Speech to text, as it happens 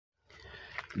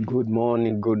Good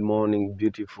morning,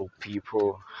 beautiful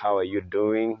people. How are you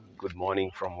doing? Good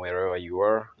morning from wherever you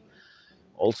are.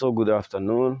 Also, good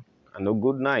afternoon and a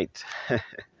good night.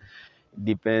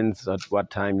 Depends at what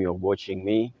time you're watching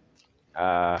me.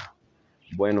 Uh,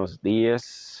 buenos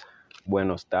dias,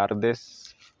 buenos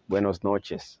tardes, buenos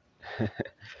noches.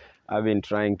 I've been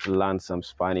trying to learn some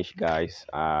Spanish, guys,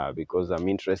 because I'm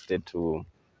interested to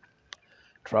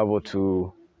travel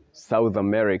to South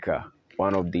America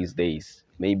one of these days.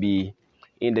 Maybe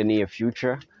in the near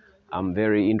future. I'm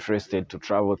very interested to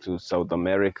travel to South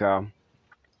America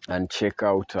and check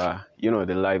out,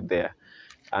 the life there.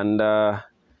 And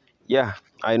yeah,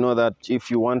 I know that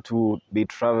if you want to be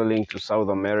traveling to South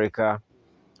America,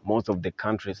 most of the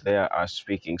countries there are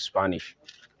speaking Spanish.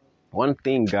 One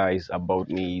thing, guys, about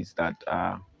me is that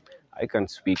I can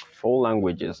speak 4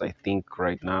 languages, I think,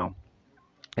 right now.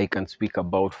 I can speak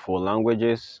about 4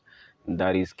 languages.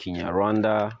 That is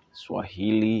Kinyarwanda,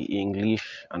 Swahili,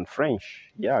 English, and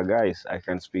French. Yeah, guys, I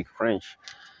can speak French.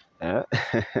 Eh?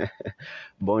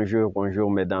 Bonjour, bonjour,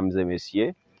 mesdames et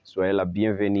messieurs. Soyez la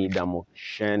bienvenue dans mon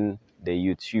chaîne de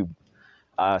YouTube.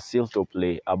 S'il te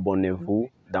plaît,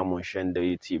 abonnez-vous dans mon chaîne de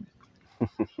YouTube.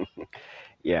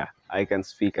 Yeah, I can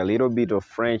speak a little bit of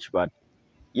French, but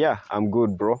yeah, I'm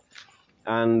good, bro.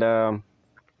 And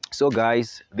so,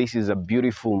 guys, this is a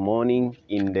beautiful morning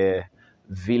in the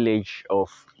village of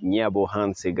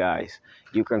Nyabohanse, guys.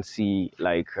 You can see,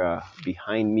 like,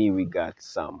 behind me, we got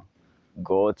some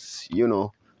goats,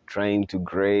 trying to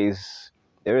graze.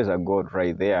 There is a goat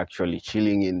right there, actually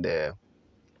chilling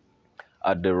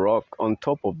at the rock, on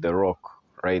top of the rock,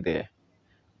 right there,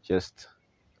 just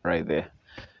right there,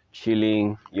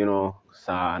 chilling,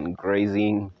 sun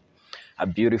grazing. A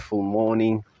beautiful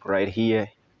morning right here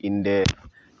in the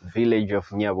village of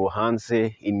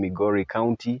Nyabohanse in Migori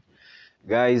County.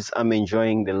 Guys, I'm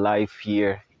enjoying the life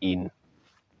here in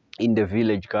the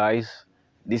village, guys.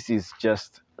 This is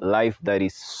just life that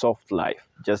is soft life,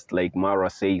 just like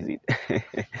Mara says it.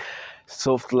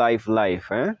 Soft life,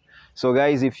 eh? So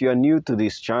guys, if you are new to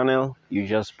this channel, you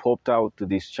just popped out to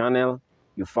this channel,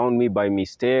 you found me by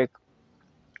mistake,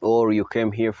 or you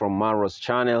came here from Mara's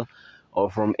channel or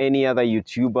from any other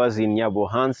YouTubers in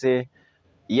Nyabohanse,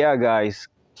 yeah, guys,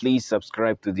 please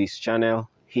subscribe to this channel,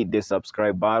 hit the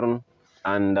subscribe button,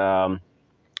 and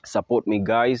support me,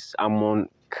 guys. I'm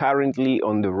currently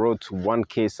on the road to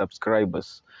 1K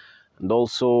subscribers. And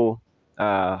also,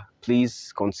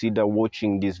 please consider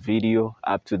watching this video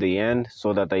up to the end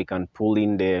so that I can pull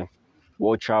in the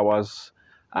watch hours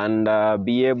and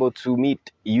be able to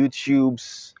meet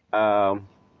YouTube's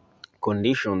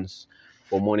conditions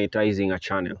for monetizing a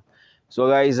channel. So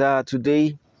guys,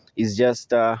 today is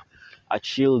just a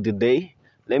chilled day.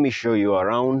 Let me show you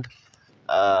around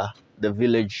the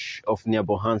village of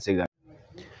Nyabohanse,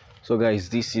 guys. So guys,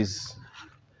 this is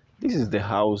the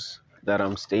house that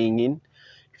I'm staying in.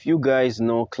 If you guys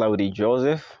know Cloudy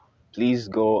Joseph, please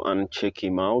go and check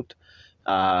him out.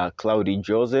 Cloudy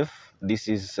Joseph, this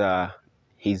is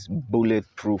his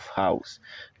bulletproof house.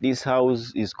 This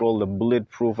house is called a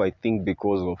bulletproof, I think,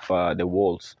 because of the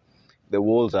walls. The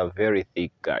walls are very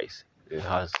thick, guys.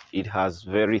 It has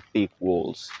very thick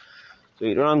walls. So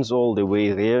it runs all the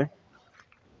way there.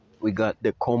 We got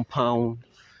the compound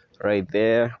right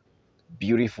there.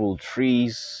 Beautiful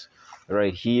trees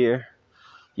right here.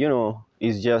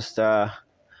 It's just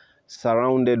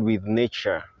surrounded with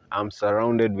nature. I'm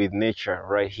surrounded with nature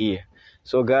right here.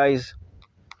 So guys,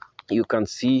 you can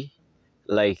see,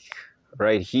 like,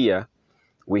 right here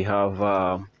we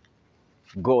have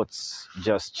goats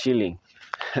just chilling.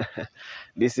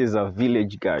 This is a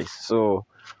village, guys, so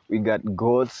we got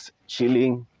goats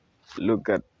chilling. Look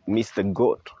at Mr.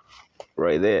 Goat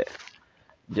right there,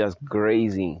 just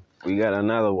grazing. We got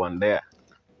another one there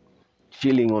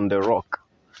chilling on the rock.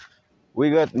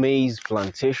 We got maize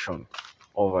plantation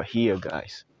over here,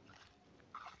 guys.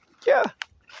 Yeah,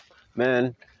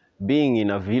 man, being in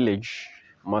a village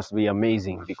must be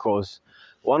amazing, because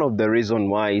one of the reason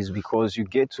why is because you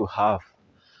get to have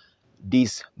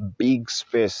this big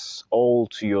space all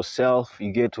to yourself.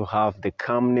 You get to have the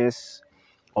calmness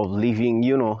of living,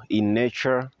 in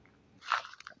nature.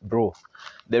 Bro,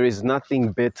 there is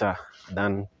nothing better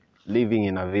than living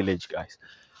in a village, guys.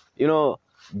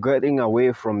 Getting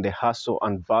away from the hustle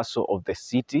and bustle of the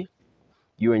city.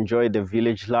 You enjoy the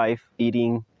village life,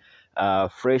 eating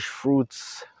fresh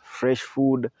fruits, fresh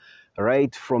food,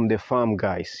 right from the farm,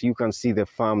 guys. You can see the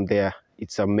farm there.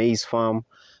 It's a maize farm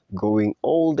going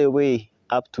all the way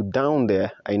up to down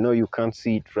there. I know you can't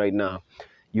see it right now.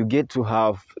 You get to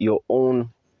have your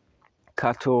own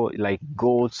cattle, like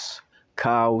goats,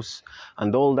 cows,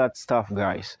 and all that stuff,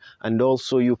 guys. And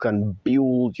also you can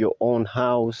build your own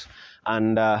house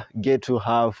and get to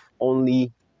have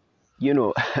only, you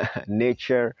know,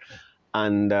 nature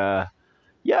and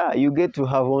yeah, you get to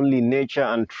have only nature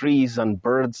and trees and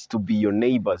birds to be your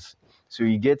neighbors. So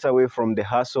you get away from the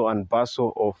hustle and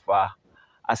bustle of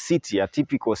a city. A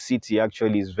typical city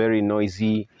actually is very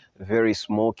noisy, very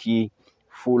smoky,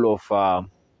 full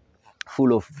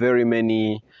of very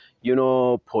many, you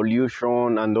know,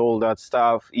 pollution and all that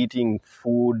stuff, eating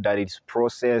food that is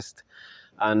processed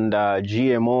and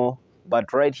GMO.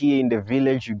 But right here in the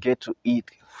village, you get to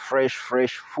eat fresh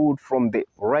food from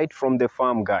right from the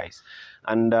farm, guys.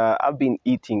 And I've been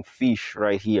eating fish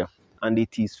right here, and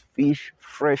it is fish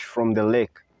fresh from the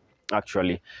lake,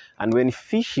 actually. And when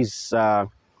fish is uh,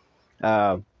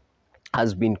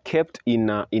 has been kept in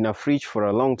a fridge for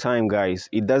a long time, guys,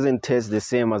 it doesn't taste the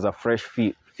same as a fresh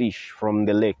fish from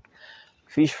the lake.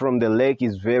 Fish from the lake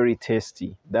is very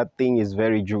tasty. That thing is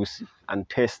very juicy and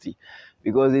tasty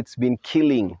because it's been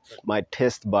killing my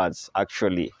taste buds,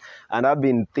 actually. And I've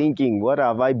been thinking, what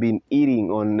have I been eating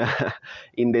on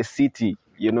in the city,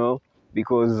 you know?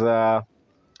 Because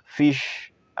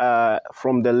fish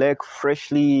from the lake,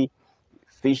 freshly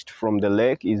fished from the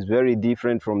lake, is very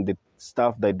different from the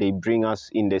stuff that they bring us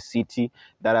in the city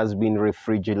that has been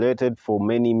refrigerated for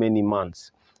many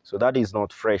months. So that is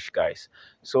not fresh, guys.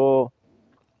 So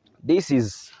this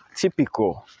is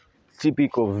typical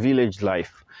village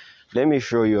life. Let me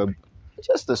show you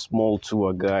just a small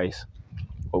tour, guys,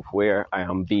 of where I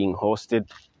am being hosted,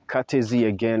 courtesy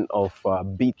again of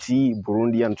BT,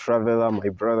 Burundian Traveler. My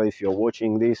brother, if you're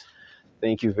watching this,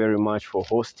 thank you very much for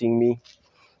hosting me.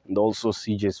 And also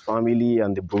CJ's family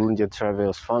and the Burundian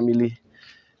Travelers family.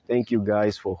 Thank you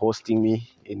guys for hosting me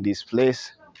in this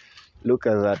place. Look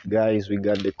at that, guys. We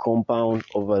got the compound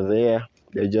over there.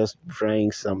 They're just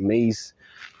drying some maize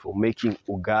for making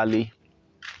ugali.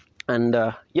 And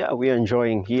yeah, we're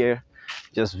enjoying here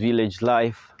just village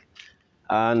life.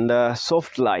 And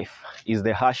soft life is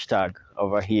the hashtag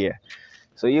over here.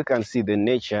 So you can see the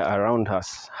nature around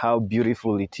us, how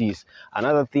beautiful it is.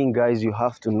 Another thing, guys, you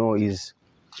have to know is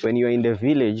when you're in the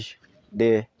village,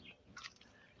 the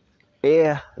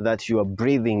air that you are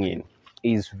breathing in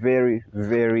is very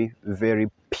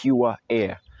pure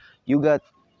air. You got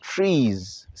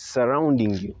trees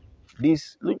surrounding you.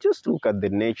 Just look at the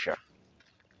nature.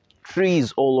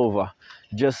 Trees all over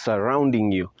just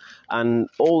surrounding you, and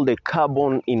all the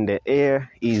carbon in the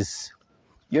air is,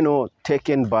 you know,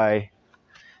 taken by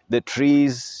the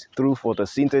trees through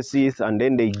photosynthesis, and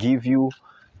then they give you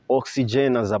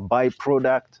oxygen as a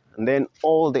byproduct, and then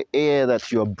all the air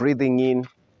that you're breathing in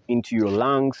into your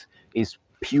lungs is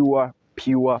pure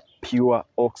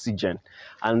oxygen.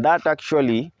 And that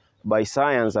actually by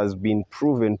science has been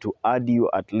proven to add you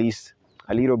at least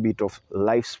a little bit of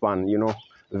lifespan. You know,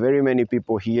 very many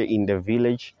people here in the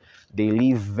village, they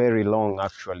live very long,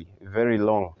 actually very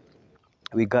long.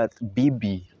 We got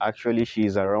Bibi, actually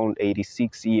she's around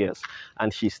 86 years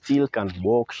and she still can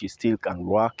walk, she still can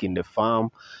work in the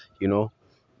farm. You know,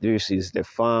 this is the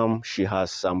farm. She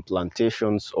has some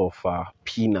plantations of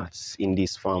peanuts in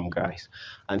this farm, guys,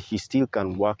 and she still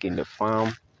can work in the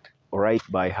farm right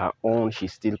by her own. She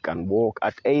still can walk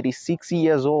at 86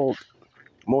 years old.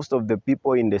 Most of the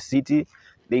people in the city,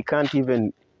 they can't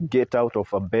even get out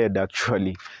of a bed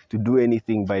actually to do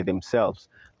anything by themselves.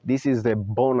 This is the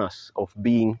bonus of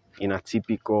being in a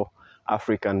typical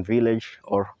African village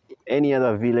or any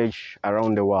other village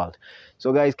around the world.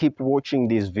 So guys, keep watching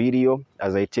this video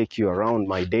as I take you around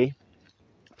my day.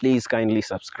 Please kindly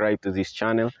subscribe to this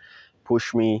channel.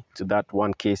 Push me to that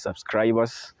 1K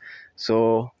subscribers.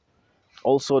 So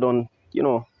also don't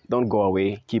go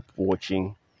away. Keep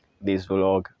watching this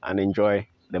vlog and enjoy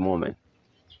the moment.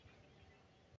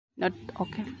 Not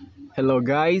okay. Hello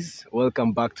guys,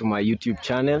 welcome back to my YouTube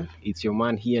channel. It's your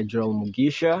man here, Joel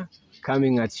Mugisha,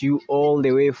 coming at you all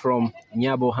the way from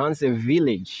Nyabohanse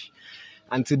village.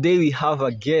 And today we have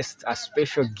a guest, a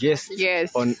special guest,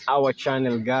 yes, on our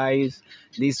channel, guys.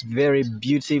 This very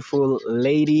beautiful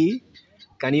lady.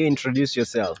 Can you introduce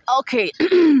yourself? Okay.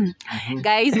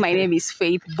 Guys, my name is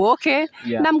Faith Boke,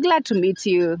 and I'm glad to meet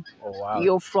you. Oh, wow.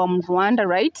 You're from Rwanda,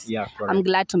 right? Yeah, correct. I'm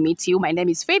glad to meet you. My name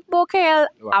is Faith Boke. Wow.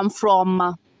 I'm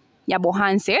from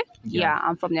Nyabohanse. Yeah,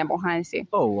 I'm from Nyabohanse.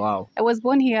 Oh, wow. I was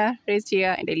born here, raised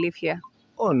here, and I live here.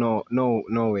 Oh, no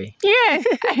way. Yes.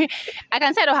 I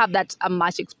can say I don't have that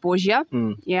much exposure.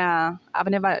 Yeah, I've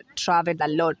never traveled a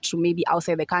lot to maybe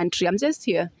outside the country. I'm just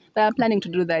here, but I'm planning to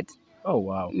do that. Oh,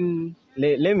 wow. Mm.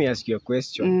 Let me ask you a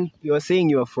question. You're saying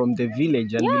you're from the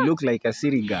village and you look like a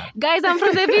city girl. Guys, I'm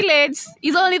from the village.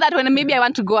 It's only that when maybe I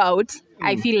want to go out,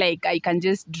 I feel like I can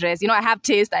just dress. You know, I have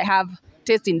taste. I have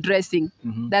taste in dressing.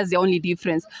 That's the only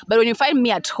difference. But when you find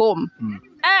me at home,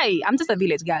 hey, I'm just a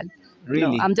village girl.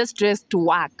 Really? No, I'm just dressed to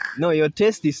work. No, your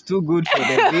taste is too good for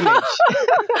the village.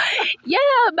 Yeah,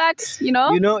 but you know.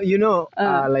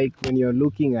 Like when you're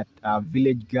looking at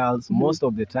village girls, most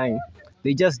of the time,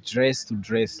 they just dress to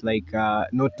dress, like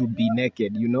not to be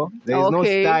naked, you know? There's no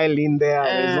style in there.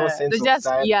 There's no sense of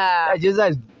style. Yeah. They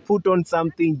just put on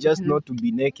something just not to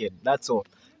be naked. That's all.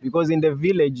 Because in the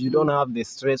village, you don't have the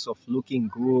stress of looking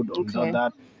good or all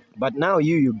that. But now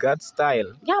you got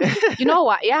style. Yeah, you know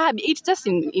what? Yeah, it's just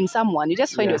in someone. You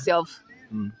just find yourself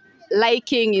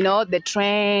liking, you know, the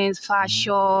trends,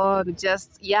 fashion.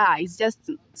 It's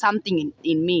just something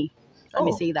in me. Let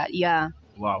me say that. Yeah.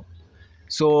 Wow.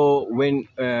 So when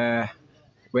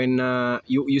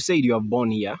you said you are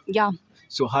born here. Yeah.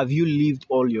 So have you lived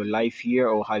all your life here,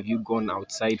 or have you gone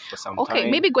outside for some time? Okay,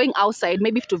 maybe going outside,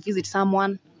 maybe to visit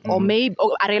someone, or maybe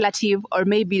a relative, or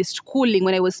maybe schooling.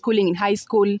 When I was schooling in high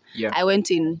school, I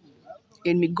went in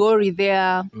Migori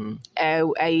there.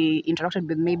 I interacted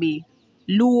with maybe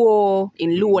Luo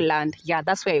in Luo land. Yeah,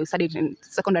 that's where I studied in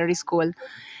secondary school.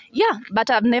 Yeah, but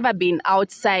I've never been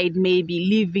outside, maybe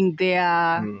living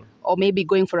there, or maybe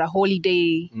going for a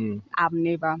holiday. I've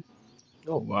never.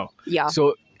 Oh, wow. Yeah.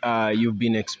 So you've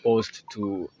been exposed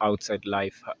to outside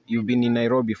life. You've been in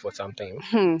Nairobi for some time.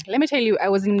 Let me tell you, I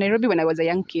was in Nairobi when I was a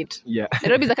young kid. Yeah.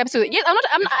 Nairobi is the capital. Yes,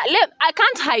 I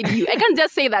can't hide you. I can't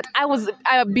just say that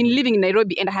I've been living in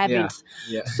Nairobi and I haven't.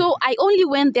 Yeah. So I only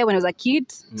went there when I was a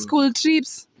kid, school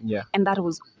trips. Yeah. And that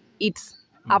was it.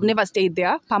 I've never stayed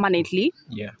there permanently.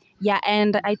 Yeah. Yeah,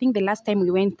 and I think the last time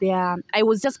we went there, I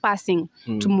was just passing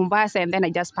to Mombasa, and then I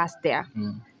just passed there.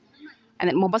 And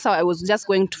then Mombasa, I was just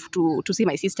going to see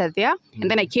my sister there,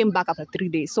 and then I came back after 3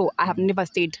 days. So I have never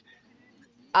stayed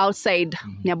outside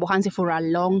Nyabohansi for a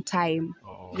long time.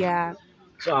 Oh. Yeah.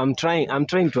 So I'm trying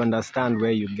to understand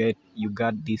where you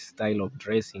got this style of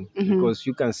dressing, because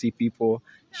you can see people.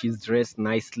 She's dressed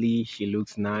nicely. She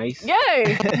looks nice.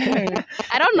 Yeah.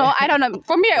 I don't know.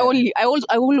 For me, I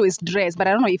always dress, but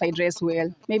I don't know if I dress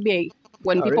well. Maybe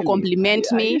when people compliment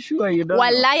me. Are you sure you don't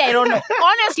Wallahi, I don't know.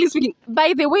 Honestly speaking,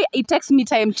 by the way, it takes me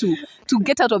time to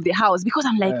get out of the house, because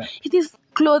I'm like, this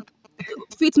clothes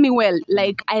fit me well.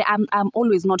 Like I'm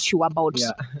always not sure about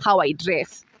how I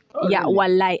dress. Oh, yeah, really?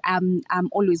 wallahi, I'm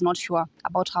always not sure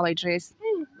about how I dress.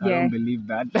 I don't believe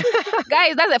that.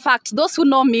 Guys, that's a fact. Those who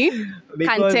know me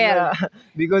can tell.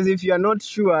 Because if you are not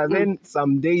sure, then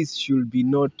some days should be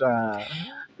not.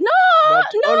 No,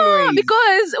 always,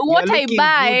 because what I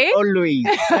buy always,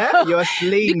 you're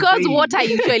slaying. Because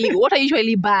daily. what I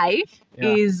usually buy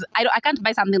is I can't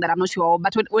buy something that I'm not sure of.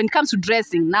 But when it comes to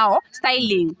dressing now,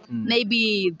 styling,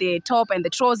 maybe the top and the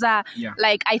trouser,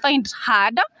 like I find it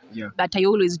hard. Yeah. But I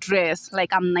always dress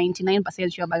like I'm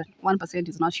 99% sure, but 1%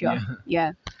 is not sure.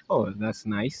 Yeah. Oh, that's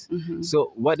nice.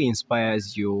 So, what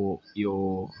inspires your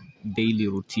daily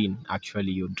routine?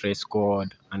 Actually, your dress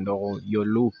code and all your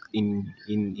look in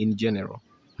general.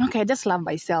 Okay, I just love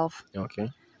myself. Okay.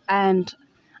 And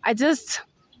I just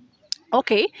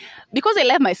because I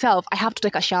love myself, I have to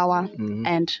take a shower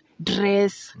and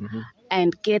dress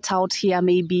and get out here,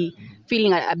 maybe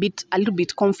feeling a little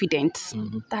bit confident.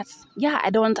 That's I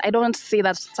don't say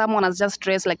that someone has just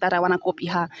dressed like that, I want to copy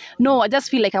her. No, I just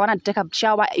feel like I want to take a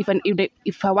shower.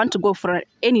 If I want to go for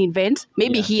any event,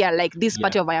 maybe here, like this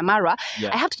party of Ayamara,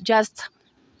 I have to just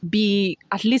be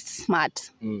at least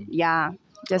smart.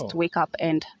 Just wake up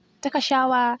and take a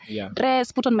shower,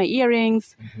 dress, put on my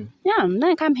earrings. Then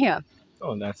I come here.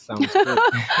 Oh, that sounds good.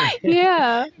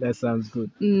 Yeah. That sounds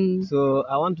good. So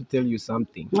I want to tell you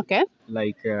something. Okay.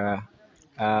 Like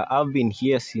I've been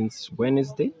here since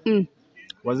Wednesday.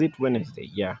 Was it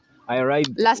Wednesday? Yeah. I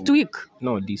arrived last week.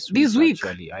 No, this week.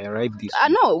 Actually, I arrived this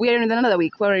week. No, we are in another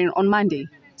week. We're on Monday.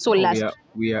 So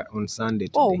we are on Sunday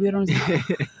today. Oh, we're on Sunday.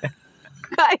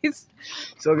 Guys.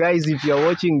 So guys, if you're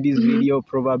watching this video,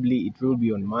 probably it will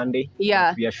be on Monday.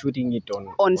 Yeah. We are shooting it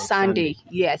on Sunday.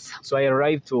 Yes. So I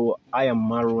arrived to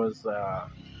Ayamaro's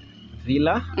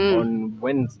villa on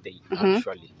Wednesday,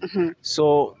 actually.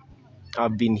 So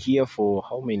I've been here for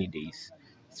how many days?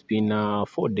 It's been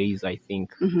 4 days, I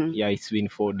think. Yeah, it's been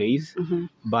 4 days.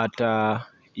 But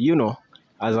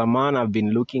as a man, I've been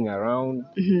looking around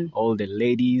all the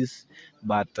ladies,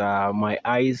 but my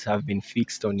eyes have been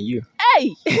fixed on you.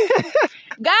 Hey,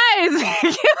 guys,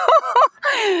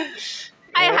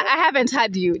 I haven't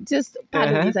had you. Just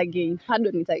pardon it again.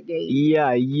 Pardon it again.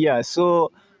 Yeah.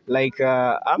 So like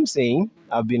I'm saying,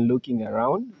 I've been looking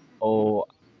around, or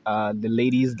the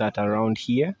ladies that are around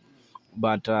here,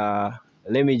 but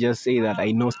let me just say that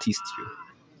I noticed you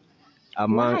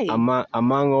Why?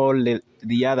 among all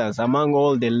the others, among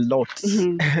all the lots.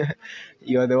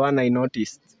 You're the one I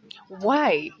noticed.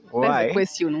 Why? Why? That's the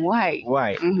question. Why?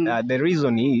 Why? The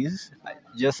reason is,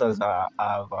 just as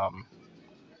I've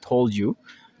told you,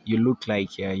 you look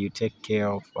like you take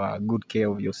good care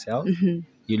of yourself.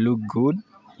 You look good.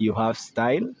 You have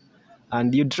style,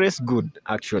 and you dress good,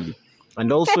 actually.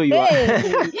 And also you are.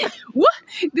 What?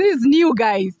 This is new,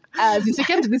 guys. Since you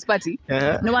came to this party,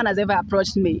 Uh-huh. no one has ever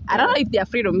approached me. I don't know if they're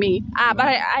afraid of me. But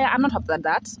I'm not after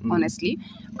that, honestly.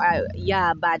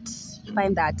 Yeah, but you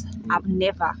find that I've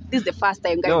never. This is the first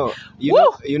time, guys. No,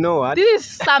 Woo! you know what? This is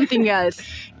something else.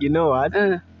 You know what?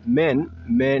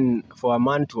 Men, for a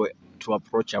man to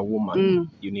approach a woman,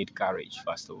 you need courage,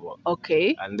 first of all.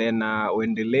 Okay. And then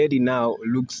when the lady now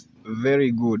looks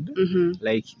very good,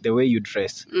 like the way you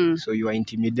dress, so you are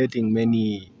intimidating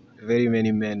very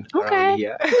many men around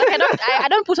here. Like I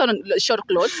don't put on short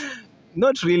clothes.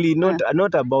 Not really,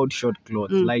 not about short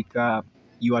clothes. Like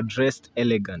you are dressed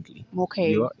elegantly.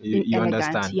 Okay. You Elegant.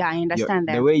 understand? Yeah, I understand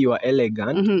that. The way you are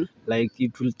elegant, like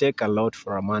it will take a lot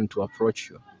for a man to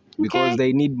approach you. Because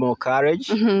they need more courage,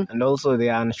 and also they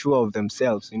are unsure of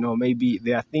themselves. Maybe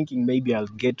they are thinking, maybe I'll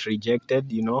get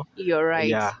rejected. You're right.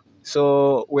 Yeah.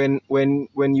 So when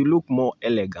you look more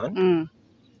elegant,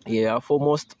 yeah, for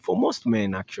most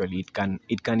men, actually,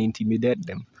 it can intimidate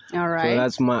them. All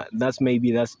right. So that's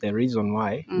the reason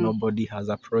why nobody has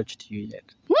approached you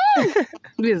yet.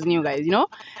 This is new, guys.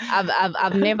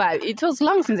 I've never. It was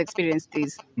long since experienced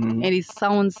this, and it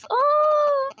sounds.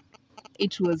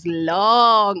 It was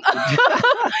long.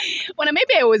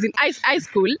 Maybe I was in high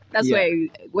school. That's why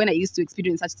when I used to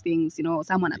experience such things,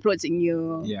 someone approaching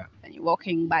you, and you're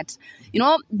walking. But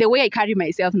the way I carry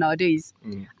myself nowadays,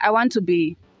 I want to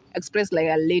be expressed like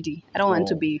a lady. I don't want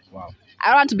to be. Wow. I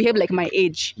don't want to behave like my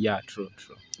age. Yeah, true.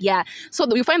 Yeah. So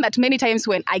you find that many times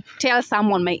when I tell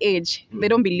someone my age, they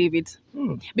don't believe it.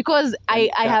 Because I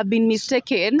have been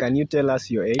mistaken. Can you tell us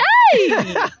your age?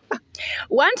 Hey!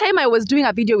 One time I was doing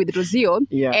a video with Rosio,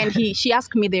 and she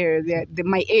asked me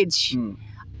my age.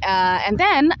 And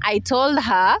then I told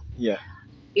her,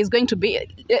 it's going to be,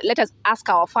 let us ask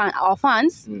our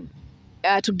fans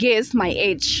to guess my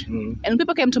age. And when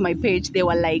people came to my page, they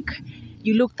were like,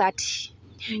 you look 30.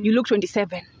 You look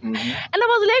 27. And I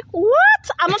was like, what?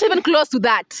 I'm not even close to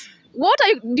that. What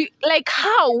are you, like,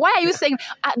 how? Why are you saying,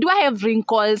 do I have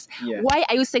wrinkles? Why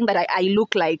are you saying that I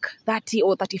look like 30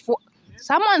 or 34?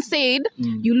 Someone said,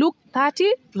 you look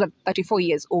 30 to 34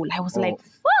 years old. I was like,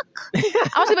 fuck.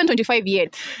 I was even 25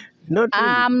 yet. Not really.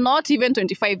 I'm not even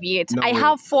 25 yet. No I way.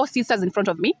 have 4 sisters in front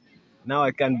of me. Now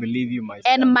I can't believe you myself.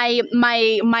 And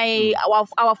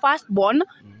our firstborn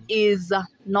is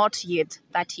not yet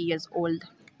 30 years old.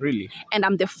 Really? And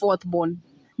I'm the fourth born.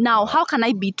 Now, how can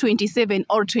I be 27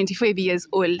 or 25 years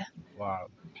old? Wow.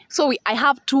 So I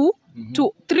have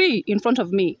three in front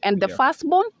of me. And the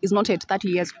firstborn is not yet 30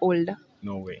 years old.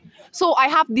 No way. So I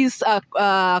have this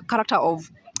character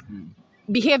of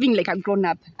behaving like a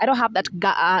grown-up. I don't have that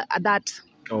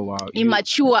oh, wow.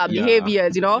 immature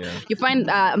behaviors, Yeah. You find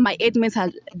my age mates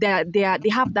they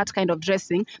have that kind of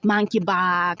dressing, monkey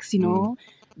bags,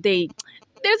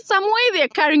 there's some way they're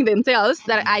carrying themselves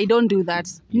that I don't do that.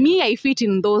 Me, I fit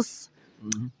in those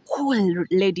cool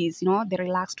ladies, the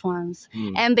relaxed ones,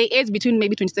 and they age between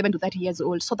maybe 27 to 30 years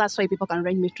old. So that's why people can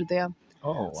range me to there.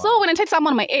 Oh, wow. So when I tell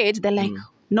someone my age, they're like,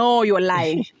 no, you're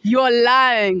lying. You're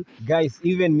lying. Guys,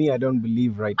 even me, I don't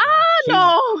believe right now.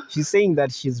 No. She's saying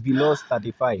that she's below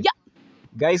 35. Yeah.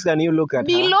 Guys, can you look at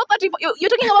below her? 35? You're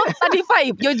talking about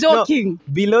 35. You're joking.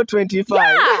 No, below 25.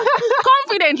 Yeah,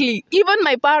 confidently. Even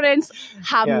my parents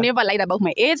have never lied about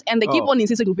my age, and they keep on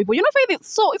insisting to people, Faith,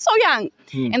 it's so young.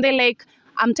 And they're like,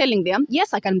 I'm telling them,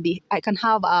 yes, I can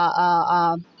have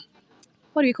a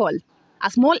what do you call? A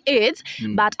small age,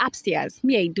 but upstairs,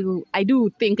 me, I do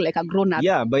think like a grown up.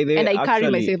 Yeah, by the way, and I carry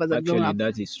myself as a grown up.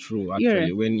 That is true.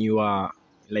 Actually, when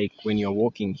you're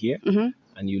walking here,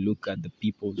 and you look at the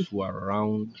people who are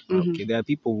around, okay, there are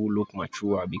people who look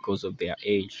mature because of their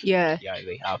age. Yeah,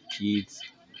 they have kids,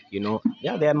 they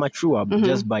are mature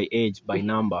just by age, by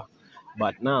number.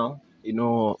 But now,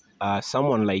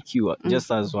 someone like you,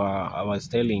 just as I was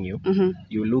telling you,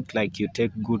 you look like you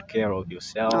take good care of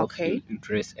yourself. Okay. You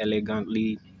dress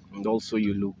elegantly, and also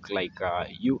you look like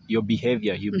your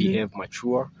behavior, you behave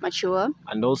mature. Mature.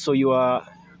 And also you are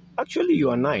Actually, you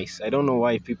are nice. I don't know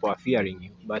why people are fearing you,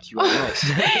 but you are nice.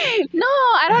 No,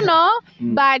 I don't know.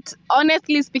 But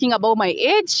honestly speaking about my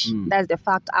age, that's the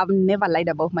fact. I've never lied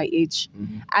about my age.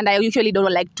 And I usually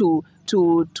don't like to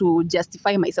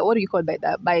justify myself. What do you call by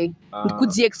that?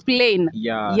 Could you explain?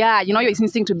 Yeah. You know, you're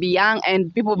insisting to be young,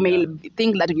 and people may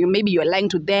think that maybe you're lying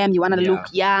to them. You want to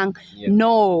look young.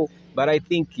 No. But I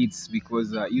think it's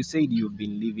because you said you've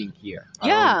been living here.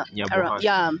 Yeah.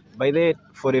 By the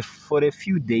for a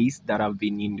few days that I've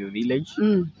been in the village,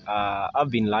 I've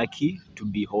been lucky to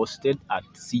be hosted at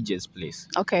CJ's place.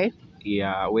 Okay.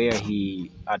 Yeah, where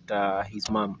at his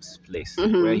mom's place,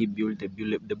 where he built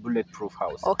the bulletproof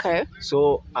house. Okay.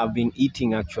 So I've been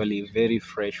eating actually very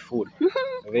fresh food.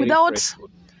 Without fresh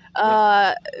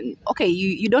food. Okay,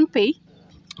 you don't pay?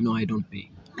 No, I don't pay.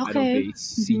 Okay. I don't pay.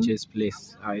 It's CJ's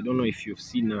place. I don't know if you've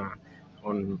seen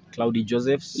on Cloudy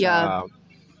Joseph's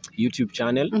YouTube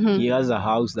channel. He has a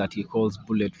house that he calls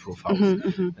Bulletproof House.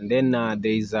 And then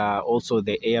there's also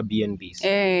the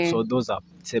Airbnbs. So those are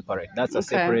separate. That's a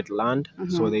separate land.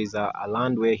 So there's a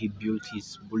land where he built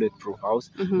his Bulletproof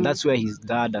House. That's where his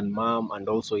dad and mom and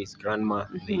also his grandma,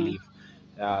 they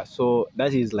live. So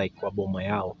that is like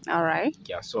Wabomayao. All right.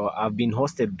 Yeah, so I've been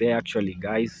hosted there actually,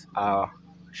 guys.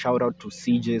 Shout out to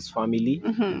CJ's family.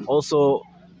 Also,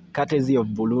 courtesy of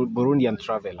Burundian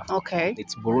Traveler. Okay.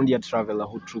 It's Burundian Traveler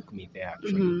who took me there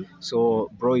actually.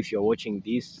 So, bro, if you're watching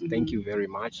this, thank you very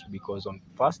much, because on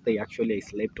first day actually I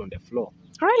slept on the floor.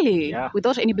 Really? Yeah.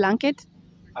 Without any blanket?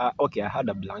 Okay, I had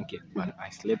a blanket, but I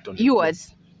slept on the floor.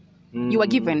 You were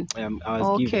given? I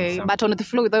was given something. But on the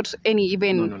floor without any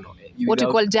even... No. What you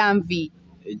call jamvi?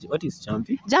 What is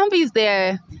jamvi? Jamvi is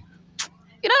the...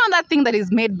 You know that thing that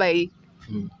is made by...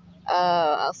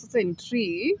 a certain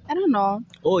tree. I don't know.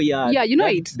 Oh yeah. Yeah, you know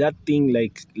it. That thing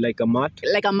like a mat.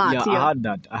 Like a mat. Yeah, I had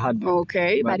that.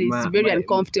 Okay, but it's very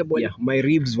uncomfortable. Yeah, my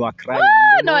ribs were crying.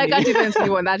 No, I can't even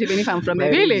sleep on that even if I'm from the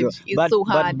village. It's so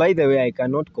hard. But by the way, I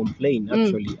cannot complain.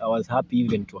 Actually, I was happy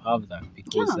even to have that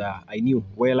because I knew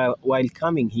while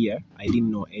coming here, I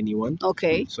didn't know anyone.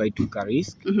 Okay. So I took a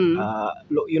risk.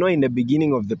 You know, in the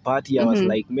beginning of the party, I was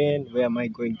like, man, where am I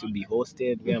going to be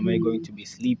hosted? Where am I going to be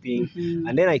sleeping?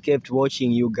 And then I kept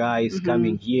watching you guys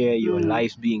coming here, your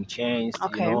lives being changed,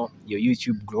 you know, your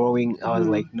YouTube growing. I was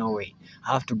like, no way,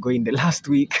 I have to go in the last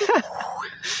week.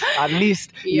 At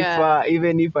least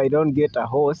even if I don't get a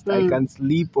host, I can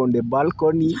sleep on the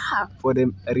balcony for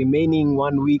the remaining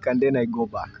 1 week and then I go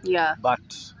back. Yeah. But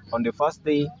on the first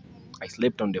day, I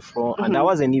slept on the floor and I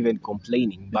wasn't even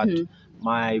complaining. But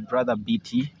my brother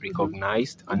BT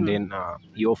recognized and then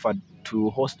he offered to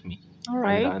host me. All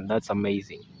right. And that's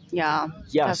amazing. Yeah.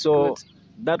 So good.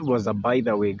 That was a by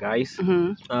the way, guys.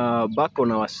 Back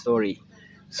on our story.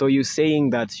 So you're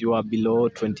saying that you are below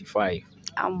 25.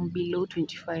 I'm below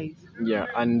 25. Yeah,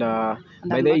 and I'm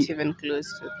not even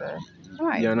close to the...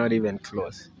 Right. You're not even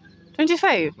close.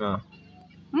 25? No.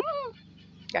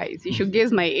 Guys, you should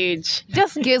guess my age.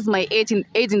 Just guess my age in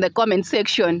the comment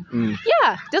section.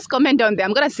 Yeah, just comment down there.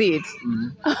 I'm gonna see it.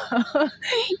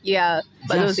 Yeah,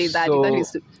 but don't say that. That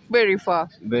is very far.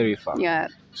 Very far. Yeah.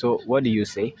 So what do you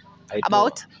say? I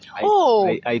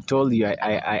told you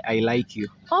I like you.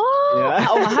 Oh, yeah.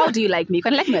 How do you like me? You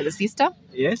can like me as a sister.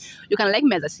 Yes. You can like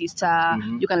me as a sister.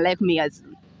 You can like me as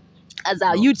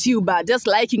a YouTuber. Just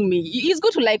liking me. It's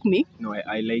good to like me. No,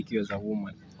 I like you as a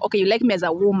woman. Okay, you like me as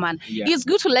a woman. Yeah. It's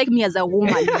good to like me as a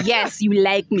woman. Yes, you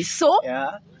like me. So?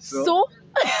 Yeah. So?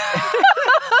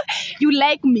 You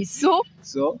like me. So?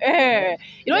 So?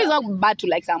 You know, it's not bad to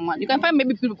like someone. You can find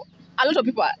maybe a lot of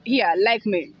people here like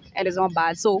me. And it's not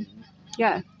bad. So,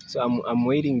 yeah. So I'm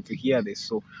waiting to hear the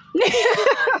so.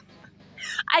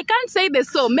 I can't say the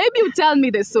so. Maybe you tell me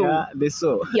the so. Yeah, the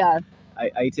so. Yeah.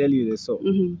 I tell you the so.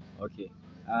 Okay.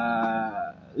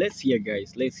 Let's hear,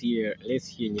 guys. Let's hear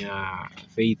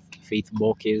Faith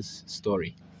Boke's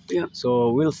story. Yeah.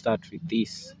 So we'll start with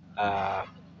this.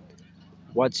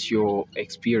 What's your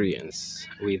experience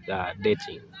with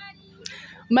dating?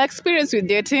 My experience with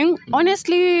dating,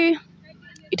 honestly,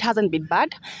 it hasn't been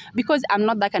bad because I'm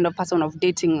not that kind of person of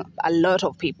dating a lot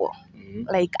of people.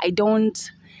 Like I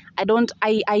didn't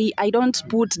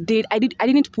put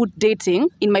dating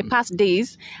in my past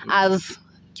days as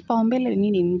kipaumbele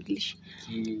nini in English.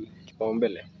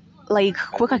 Kipaumbele. Like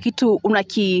kuweka kitu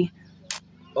unaki.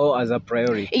 Oh, as a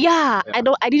priority. Yeah.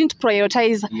 I didn't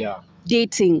prioritize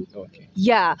dating. Okay.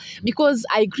 Yeah, because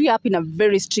I grew up in a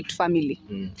very strict family.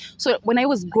 So when I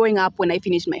was growing up, when I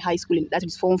finished my high school, that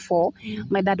was Form 4,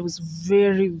 my dad was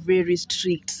very, very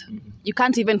strict. You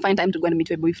can't even find time to go and meet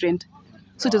your boyfriend.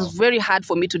 So it was very hard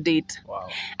for me to date. Wow.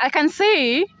 I can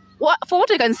say, for what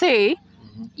I can say,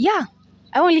 yeah,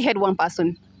 I only had one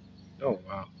person. Oh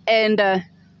wow. And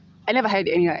I never had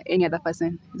any other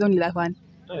person. It's only that one.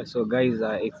 So guys,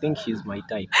 I think she's my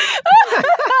type.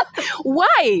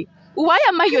 Why? Why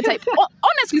am I your type?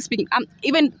 Honestly speaking,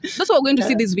 even those who are going to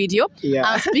see this video, Yeah.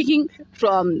 I'm speaking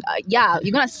from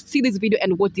you're gonna see this video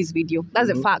and watch this video. That's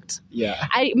a fact. Yeah.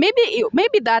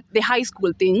 Maybe that the high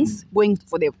school things, going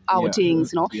for the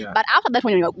outings, Yeah. But after that,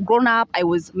 when you're grown up, I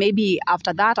was maybe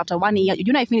after 1 year.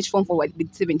 I finished Form 4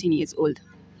 with 17 years old.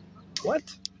 What?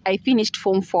 I finished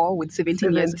Form 4 with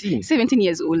 17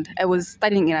 years old. I was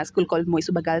studying in a school called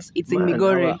Moisuba Girls. It's in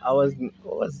Migori.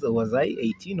 Was I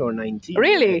 18 or 19?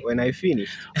 Really? When I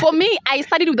finished. For me, I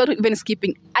studied without even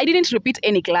skipping. I didn't repeat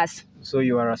any class. So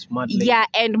you are a smart lady. Yeah,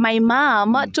 and my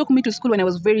mom took me to school when I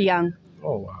was very young.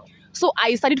 Oh wow. So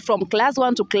I studied from class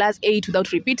 1 to class 8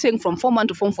 without repeating, from Form 1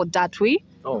 to Form 4 that way.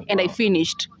 Oh, and wow. I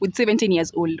finished with 17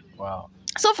 years old. Wow.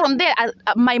 So from there,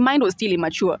 my mind was still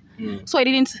immature. So I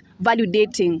didn't value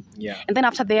dating. Yeah. And then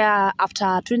after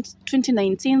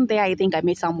 2019, I think I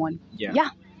met someone. Yeah.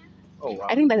 Oh wow.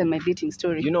 I think that's my dating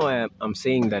story. I'm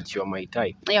saying that you're my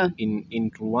type. Yeah.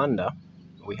 In Rwanda,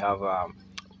 we have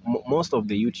most of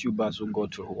the YouTubers who go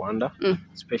to Rwanda,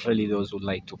 especially those who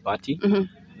like to party.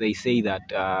 They say that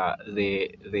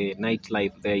the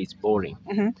nightlife there is boring.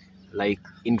 Like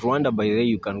in Rwanda, by there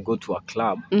you can go to a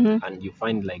club and you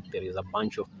find like there is a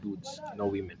bunch of dudes, no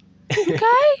women.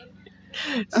 Okay.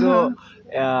 So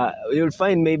you'll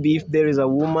find maybe if there is a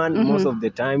woman, most of the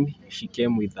time she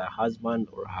came with her husband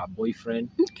or her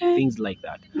boyfriend, things like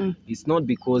that. It's not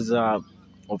because of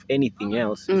anything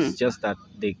else. It's just that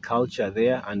the culture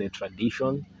there and the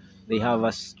tradition, they have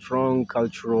a strong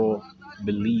cultural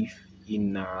belief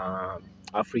in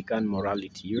African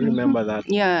morality. You remember that?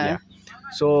 Yeah.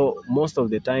 So most of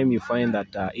the time you find that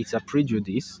it's a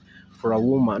prejudice for a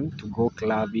woman to go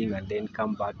clubbing and then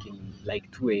come back in like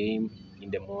 2 a.m.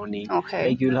 in the morning. Okay.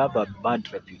 Like you'll have a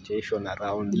bad reputation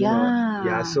around.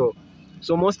 Yeah. So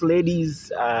most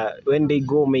ladies, when they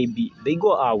go, maybe they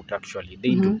go out. Actually,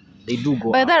 they do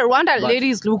go. But out. that Rwanda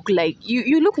ladies look like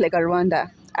you look like a Rwanda.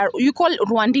 You call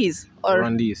Rwandese or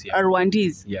Rwandese? Yeah. Or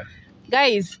Rwandese. Yeah.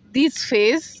 Guys, this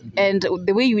face and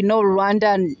the way you know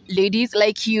Rwandan ladies,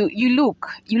 like you look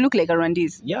like a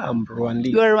Rwandese. Yeah, I'm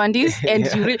Rwandese. You're a Rwandese, and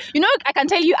I can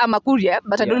tell you I'm a Korea,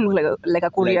 but I don't look like a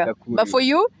Korea. But for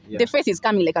you, the face is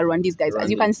coming like a Rwandese, guys, as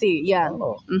you can see. Yeah.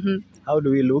 Oh. How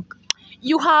do we look?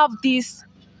 You have this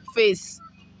face.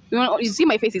 You see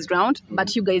my face is round,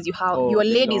 but you guys, your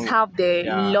ladies have the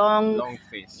long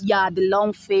face. Yeah, the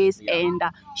long face and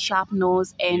sharp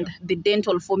nose and the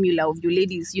dental formula of your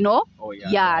ladies, Oh,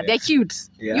 yeah. They're cute.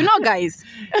 Yeah. Guys.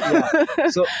 Yeah.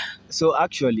 So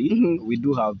actually, we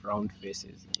do have round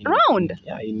faces. Round?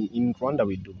 In Rwanda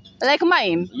we do. Like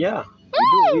mine? Yeah.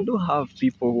 We do have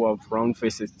people who have round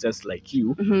faces just like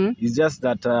you. It's just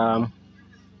that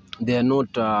they're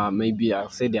not, maybe I'll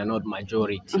say they're not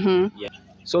majority. Yeah.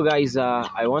 So guys,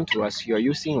 I want to ask you, are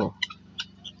you single?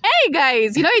 Hey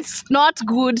guys, it's not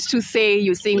good to say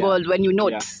you're single when you're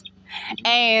not.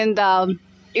 And I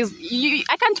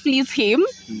can't please him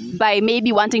by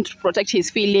maybe wanting to protect his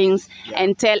feelings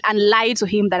and lie to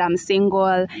him that I'm single.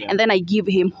 And then I give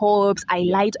him hopes.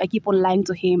 I keep on lying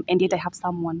to him, and yet I have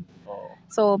someone.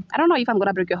 So I don't know if I'm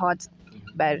gonna break your heart,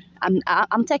 but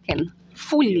I'm taken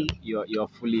fully. You're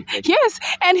fully taken. Yes,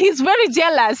 and he's very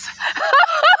jealous.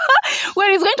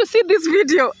 When he's going to see this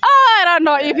video, I don't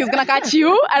know if he's gonna catch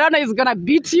you. I don't know if he's gonna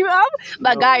beat you up.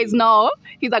 But guys, no,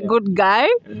 he's a good guy,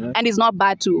 and it's not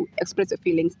bad to express your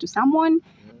feelings to someone,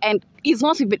 and it's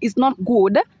not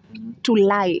good to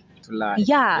lie.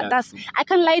 Yeah, I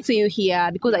can lie to you here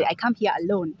because I come here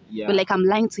alone. But like I'm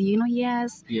lying to you,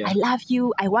 yes, I love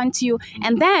you, I want you,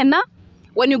 and then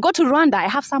when you go to Rwanda, I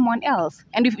have someone else,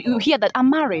 and if you hear that I'm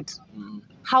married,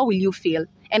 how will you feel?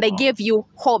 And I gave you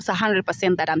hopes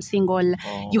 100% that I'm single.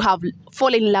 You have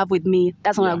fallen in love with me.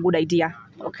 That's not a good idea.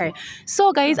 Okay.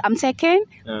 So guys, I'm taken.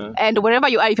 And wherever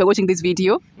you are, if you're watching this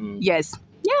video, yes.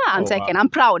 Yeah, I'm taken. I'm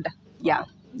proud. Yeah.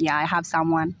 Yeah, I have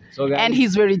someone. So guys, and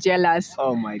he's very jealous.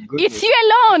 Oh my goodness. It's you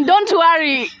alone. Don't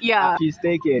worry. Yeah. He's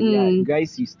taken. Yeah,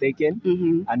 guys, he's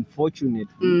taken.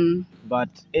 Unfortunately. But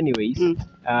anyways,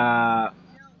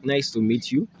 nice to meet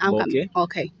you. Okay.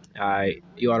 Okay.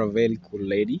 You are a very cool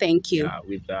lady. Thank you.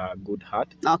 With a good heart.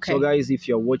 Okay. So guys, if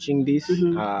you're watching this,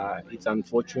 it's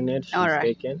unfortunate she's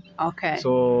taken. Okay.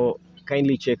 So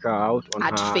kindly check her out on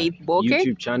her Faith Boke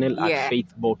YouTube channel at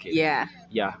Faith Boke. Yeah.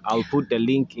 Yeah, I'll put the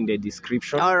link in the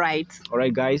description. All right. All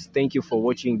right, guys. Thank you for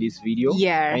watching this video.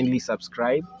 Yeah. Kindly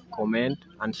subscribe comment,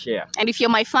 and share. And if you're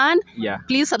my fan, Yeah.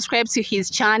 please subscribe to his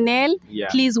channel. Yeah.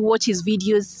 Please watch his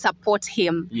videos, support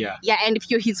him. Yeah. Yeah, and if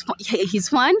you're his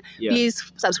fan, Yeah.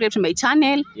 please subscribe to my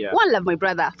channel. Yeah. One love, my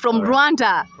brother from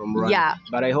Rwanda. From Rwanda. Yeah.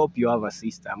 But I hope you have a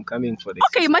sister. I'm coming for this.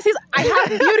 Okay, my sister. I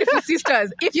have beautiful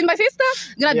sisters. If you're my sister,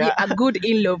 you're gonna Yeah. be a good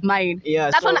in-law of mine.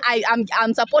 Yeah. That so, one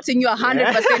I'm supporting you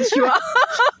 100% sure.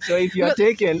 So if you are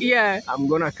taken, Yeah. I'm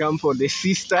gonna come for the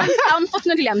sister.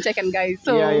 Unfortunately, I'm taken, guys.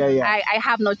 So Yeah. I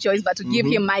have no choice but to give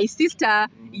him my sister.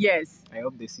 Yes. I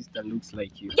hope the sister looks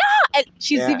like you. And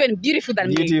she's even beautiful than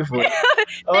me. Beautiful.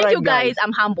 Thank you, guys.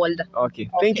 I'm humbled. Okay.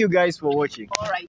 Thank you guys for watching. All right.